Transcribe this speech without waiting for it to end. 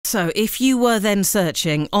So if you were then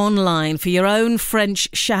searching online for your own French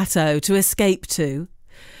chateau to escape to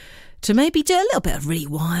maybe do a little bit of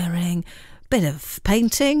rewiring, bit of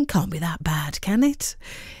painting, can't be that bad, can it?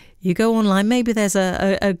 You go online, maybe there's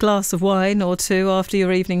a glass of wine or two after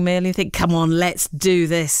your evening meal and you think, come on, let's do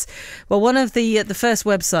this. Well, one of the first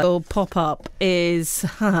websites will pop up is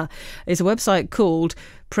a website called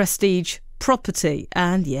Prestige Property,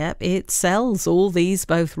 and it sells all these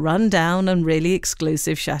both run-down and really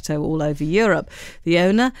exclusive chateaux all over Europe. The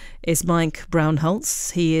owner is Mike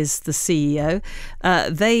Brownholtz. He is the CEO.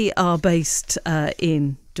 They are based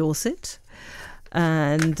in Dorset,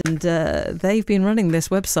 and they've been running this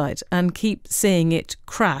website and keep seeing it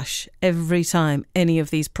crash every time any of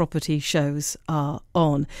these property shows are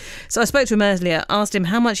on. So I spoke to him earlier, asked him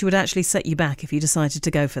how much it would actually set you back if you decided to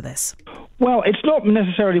go for this. Well, it's not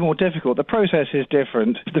necessarily more difficult. The process is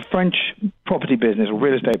different. The French property business or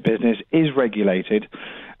real estate business is regulated,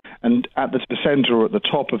 and at the centre or at the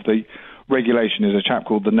top of the regulation is a chap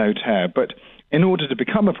called the notaire. But in order to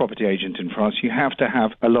become a property agent in France, you have to have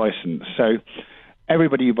a licence. So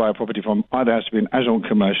everybody you buy a property from either has to be an agent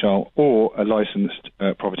commercial or a licensed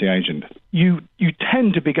property agent. You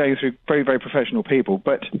tend to be going through very, very professional people,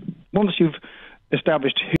 but once you've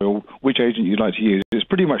established which agent you'd like to use, it's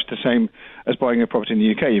pretty much the same as buying a property in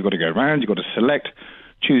the UK. You've got to go around, you've got to select,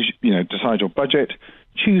 choose, decide your budget,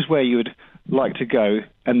 choose where you would like to go,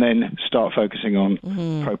 and then start focusing on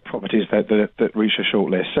properties that reach a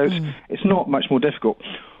short list. So it's not much more difficult.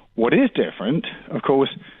 What is different, of course,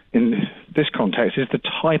 in this context, is the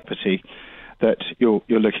type of property that you're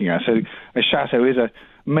looking at. So a chateau is a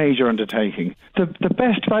major undertaking. The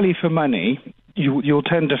best value for money you'll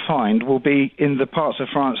tend to find will be in the parts of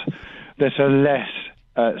France that are less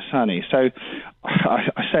sunny. So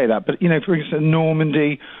I say that, but for instance,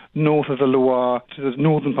 Normandy, north of the Loire, to the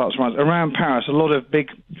northern parts of France, around Paris, a lot of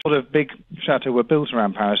big chateaux were built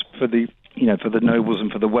around Paris for the nobles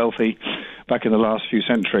and for the wealthy back in the last few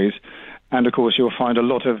centuries. And of course, you'll find a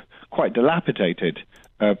lot of quite dilapidated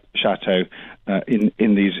chateaux in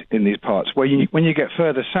these parts. When you get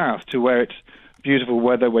further south to where it's beautiful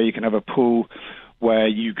weather, where you can have a pool, where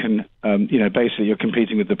you can, basically you're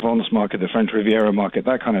competing with the Provence market, the French Riviera market,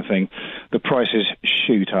 that kind of thing, the prices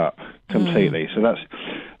shoot up completely. So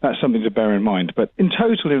that's something to bear in mind. But in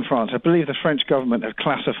total in France, I believe the French government have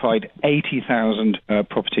classified 80,000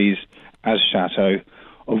 properties as chateaux,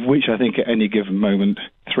 of which I think at any given moment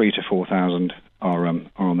 3,000 to 4,000 are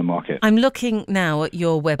on the market. I'm looking now at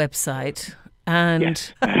your website. And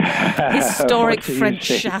historic French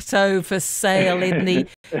chateau for sale in the,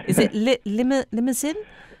 is it Limousin?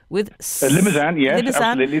 With Limousin, yes, Limousin.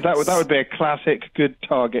 Absolutely. That would be a classic, good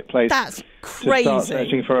target place. That's crazy. To start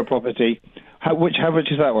searching for a property. How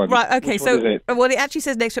much is that one? Right, okay, it actually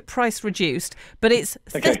says next to it price reduced, but it's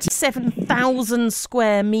 37,000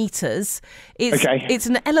 square metres. It's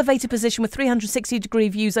an elevated position with 360-degree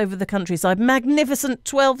views over the countryside. Magnificent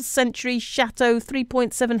 12th century chateau,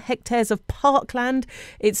 3.7 hectares of parkland.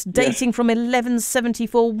 It's dating from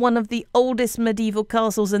 1174, one of the oldest medieval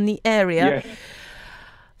castles in the area. Yes.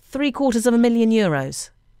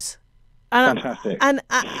 €750,000. Fantastic. And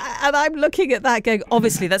I'm looking at that going,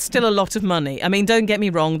 obviously, that's still a lot of money. I mean, don't get me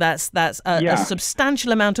wrong, that's a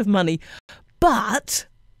substantial amount of money. But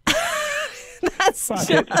that's but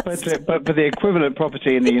the equivalent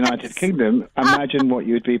property in the United Kingdom, imagine what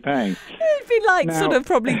you'd be paying. It'd be like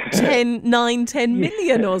probably 10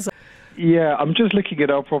 million or so. Yeah, I'm just looking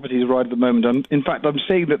at our properties right at the moment. In fact, I'm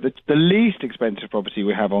seeing that the least expensive property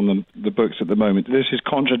we have on the books at the moment, this is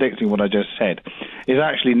contradicting what I just said, is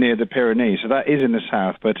actually near the Pyrenees. So that is in the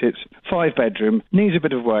south, but it's 5-bedroom, needs a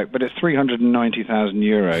bit of work, but it's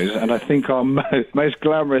 €390,000. And I think our most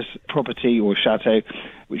glamorous property or chateau,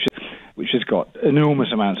 which has got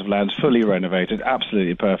enormous amounts of land, fully renovated,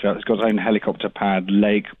 absolutely perfect. It's got its own helicopter pad,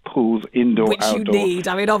 lake, pools, indoor, which outdoor. Which you need.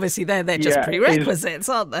 I mean, obviously, they're just prerequisites,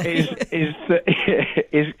 aren't they?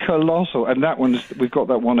 Is colossal. And we've got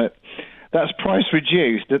that one that's price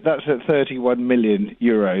reduced. That's at €31 million.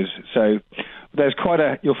 So there's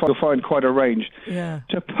you'll find quite a range. Yeah.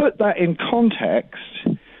 To put that in context,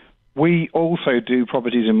 we also do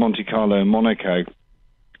properties in Monte Carlo and Monaco.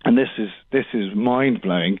 And this is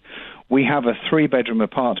mind-blowing. We have a 3-bedroom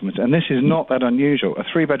apartment, and this is not that unusual, a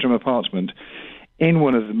 3-bedroom apartment in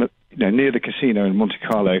one of the, near the casino in Monte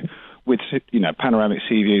Carlo with, panoramic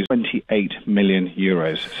sea views, €28 million.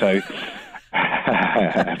 So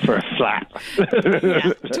For a flat.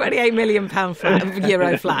 Yeah, £28 million flat,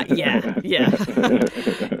 euro flat. Yeah.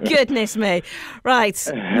 Goodness me.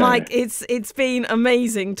 Right, Mike, it's been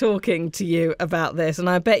amazing talking to you about this, and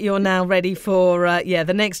I bet you're now ready for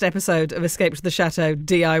the next episode of Escape to the Chateau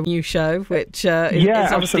DIY new show, which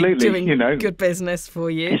is obviously doing good business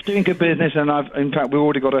for you. It's doing good business, and in fact, we've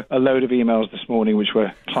already got a load of emails this morning which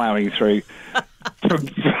we're ploughing through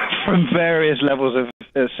from various levels of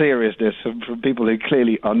seriousness, from people who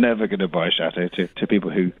clearly are never going to buy a Chateau to people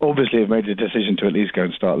who obviously have made a decision to at least go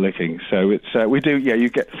and start looking. So it's we do. Yeah, you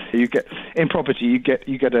get in property, you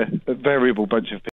get a variable bunch of